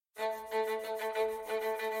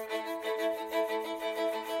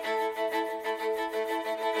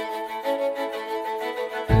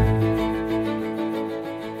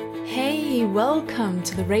welcome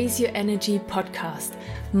to the Raise Your Energy podcast.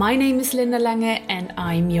 My name is Linda Lange and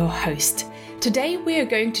I'm your host. Today we are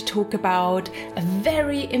going to talk about a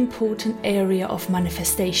very important area of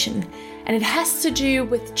manifestation, and it has to do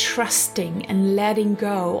with trusting and letting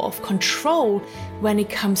go of control when it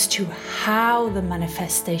comes to how the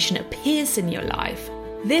manifestation appears in your life.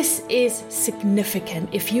 This is significant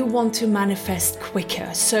if you want to manifest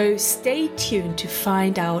quicker, so stay tuned to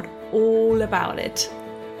find out all about it.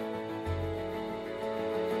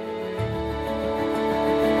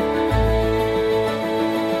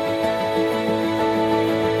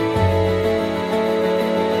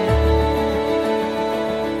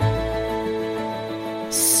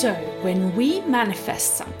 So, when we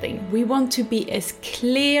manifest something, we want to be as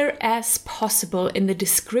clear as possible in the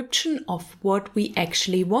description of what we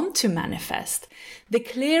actually want to manifest. The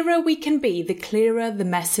clearer we can be, the clearer the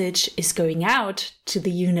message is going out to the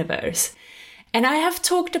universe. And I have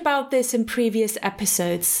talked about this in previous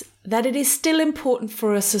episodes, that it is still important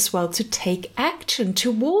for us as well to take action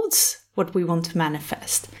towards what we want to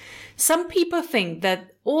manifest. Some people think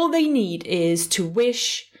that all they need is to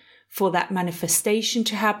wish for that manifestation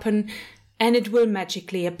to happen and it will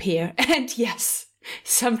magically appear. And yes,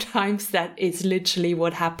 sometimes that is literally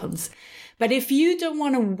what happens. But if you don't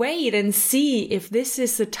want to wait and see if this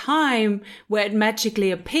is the time where it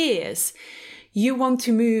magically appears, you want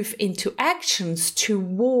to move into actions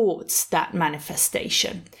towards that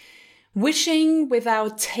manifestation. Wishing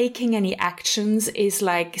without taking any actions is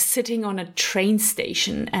like sitting on a train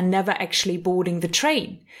station and never actually boarding the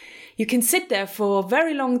train. You can sit there for a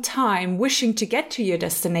very long time wishing to get to your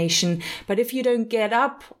destination, but if you don't get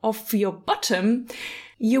up off your bottom,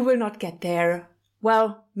 you will not get there.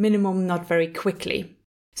 Well, minimum not very quickly.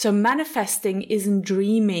 So manifesting isn't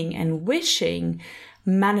dreaming and wishing.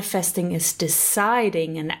 Manifesting is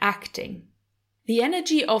deciding and acting. The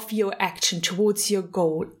energy of your action towards your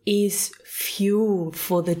goal is fuel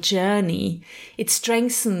for the journey. It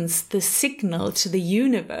strengthens the signal to the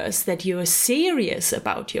universe that you are serious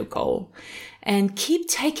about your goal. And keep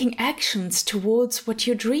taking actions towards what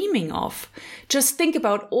you're dreaming of. Just think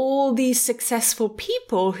about all these successful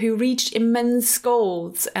people who reached immense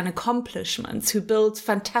goals and accomplishments, who built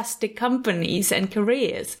fantastic companies and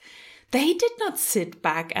careers. They did not sit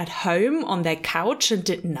back at home on their couch and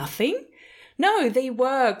did nothing. No, they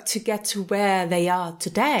worked to get to where they are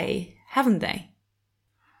today, haven't they?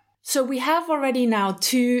 So we have already now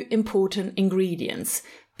two important ingredients: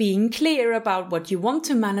 being clear about what you want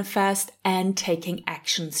to manifest and taking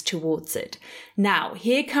actions towards it. Now,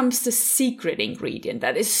 here comes the secret ingredient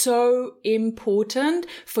that is so important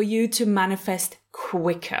for you to manifest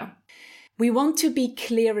quicker. We want to be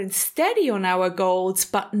clear and steady on our goals,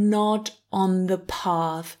 but not on the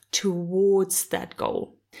path towards that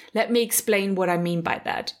goal. Let me explain what I mean by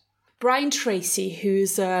that. Brian Tracy,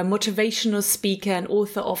 who's a motivational speaker and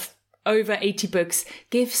author of over 80 books,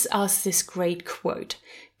 gives us this great quote: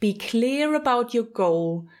 "Be clear about your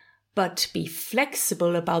goal, but be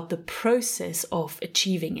flexible about the process of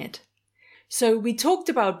achieving it." So we talked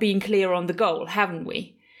about being clear on the goal, haven't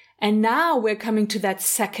we? And now we're coming to that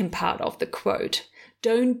second part of the quote.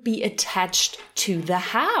 Don't be attached to the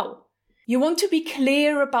how. You want to be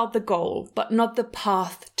clear about the goal, but not the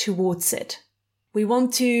path towards it. We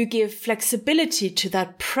want to give flexibility to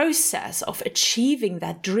that process of achieving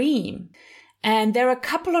that dream. And there are a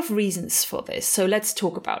couple of reasons for this, so let's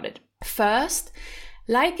talk about it. First,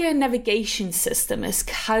 like a navigation system is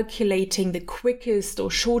calculating the quickest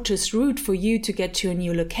or shortest route for you to get to a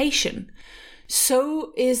new location,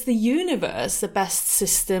 so is the universe the best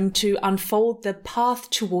system to unfold the path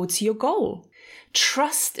towards your goal.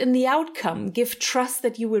 Trust in the outcome. Give trust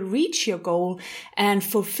that you will reach your goal and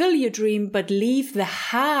fulfill your dream, but leave the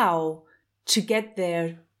how to get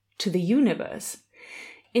there to the universe.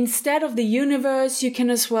 Instead of the universe, you can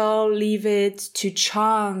as well leave it to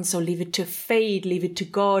chance or leave it to fate, leave it to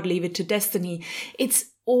God, leave it to destiny.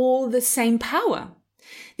 It's all the same power.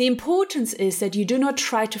 The importance is that you do not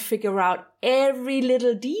try to figure out every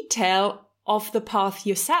little detail of the path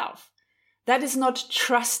yourself. That is not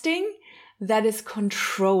trusting. That is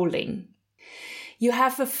controlling. You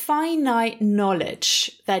have a finite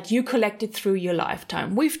knowledge that you collected through your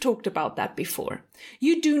lifetime. We've talked about that before.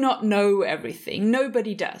 You do not know everything.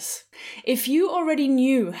 Nobody does. If you already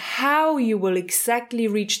knew how you will exactly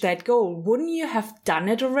reach that goal, wouldn't you have done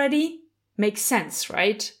it already? Makes sense,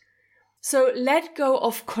 right? So let go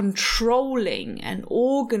of controlling and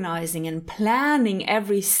organizing and planning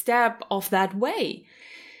every step of that way.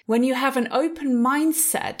 When you have an open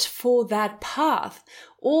mindset for that path,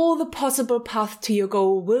 All the possible paths to your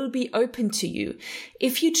goal will be open to you.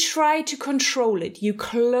 If you try to control it, you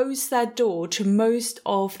close that door to most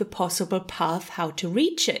of the possible paths how to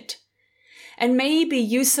reach it. And maybe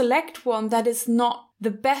you select one that is not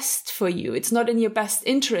the best for you. It's not in your best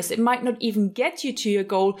interest. It might not even get you to your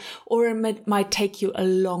goal, or it might take you a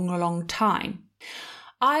long, long time.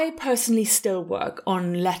 I personally still work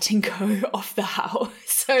on letting go of the how.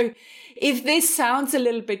 So if this sounds a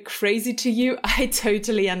little bit crazy to you, I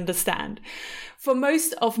totally understand. For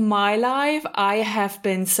most of my life, I have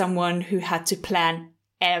been someone who had to plan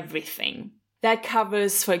everything. That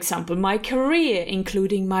covers, for example, my career,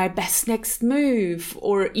 including my best next move,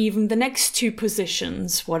 or even the next 2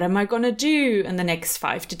 positions. What am I going to do in the next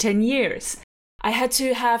 5 to 10 years? I had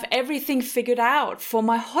to have everything figured out for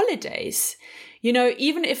my holidays. You know,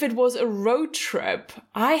 even if it was a road trip,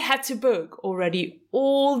 I had to book already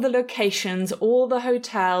all the locations, all the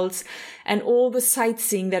hotels, and all the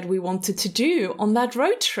sightseeing that we wanted to do on that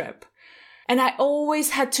road trip. And I always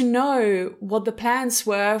had to know what the plans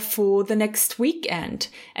were for the next weekend.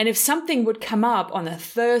 And if something would come up on a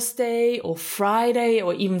Thursday or Friday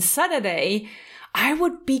or even Saturday, I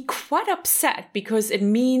would be quite upset because it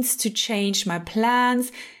means to change my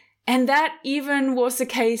plans. And that even was the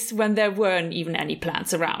case when there weren't even any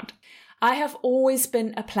plans around. I have always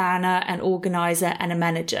been a planner, an organizer, and a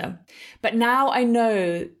manager. But now I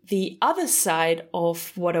know the other side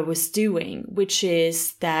of what I was doing, which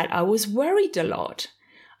is that I was worried a lot.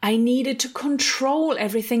 I needed to control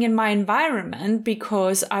everything in my environment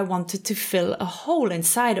because I wanted to fill a hole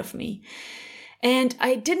inside of me. And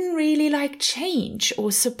I didn't really like change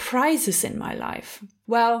or surprises in my life.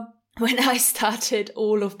 Well, when I started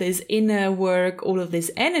all of this inner work, all of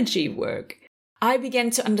this energy work, I began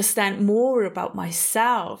to understand more about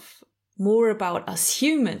myself, more about us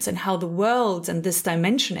humans and how the world and this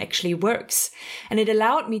dimension actually works. And it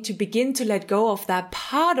allowed me to begin to let go of that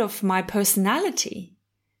part of my personality.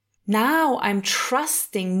 Now I'm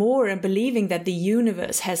trusting more and believing that the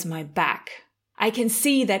universe has my back. I can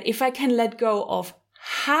see that if I can let go of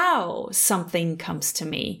how something comes to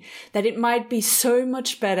me, that it might be so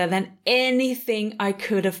much better than anything I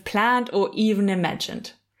could have planned or even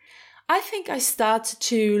imagined. I think I started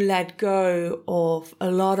to let go of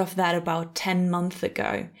a lot of that about 10 months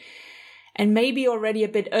ago. And maybe already a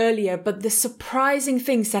bit earlier, but the surprising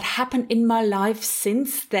things that happened in my life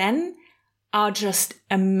since then are just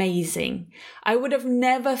amazing. I would have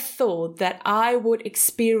never thought that I would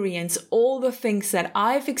experience all the things that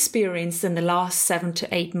I've experienced in the last 7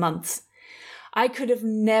 to 8 months. I could have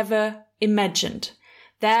never imagined.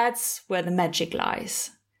 That's where the magic lies.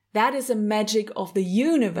 That is a magic of the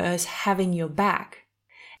universe having your back.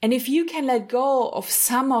 And if you can let go of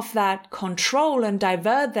some of that control and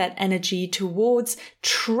divert that energy towards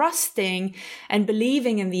trusting and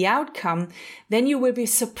believing in the outcome, then you will be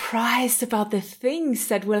surprised about the things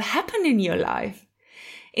that will happen in your life.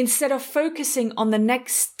 Instead of focusing on the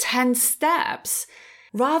next 10 steps,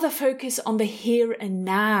 rather focus on the here and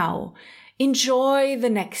now. Enjoy the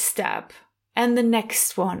next step. And the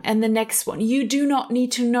next one, and the next one. You do not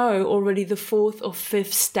need to know already the 4th or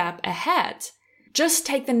 5th step ahead. Just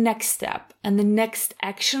take the next step and the next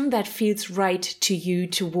action that feels right to you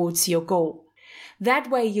towards your goal. That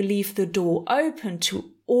way you leave the door open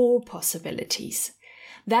to all possibilities.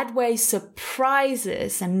 That way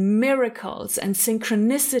surprises and miracles and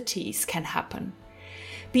synchronicities can happen.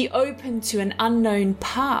 Be open to an unknown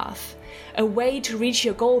path, a way to reach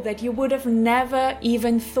your goal that you would have never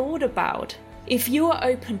even thought about. If you are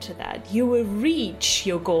open to that, you will reach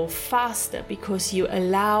your goal faster because you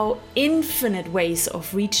allow infinite ways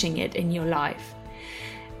of reaching it in your life.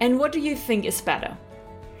 And what do you think is better?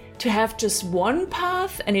 To have just one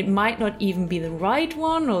path and it might not even be the right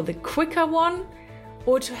one or the quicker one?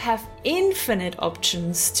 Or to have infinite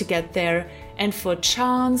options to get there and for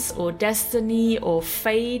chance or destiny or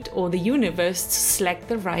fate or the universe to select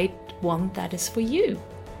the right one that is for you?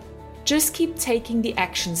 Just keep taking the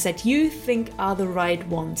actions that you think are the right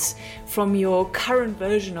ones from your current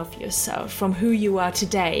version of yourself, from who you are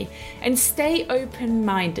today, and stay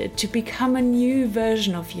open-minded to become a new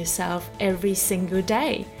version of yourself every single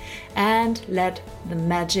day and let the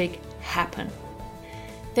magic happen.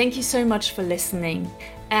 Thank you so much for listening.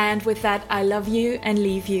 And with that, I love you and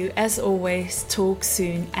leave you as always. Talk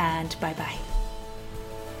soon and bye-bye.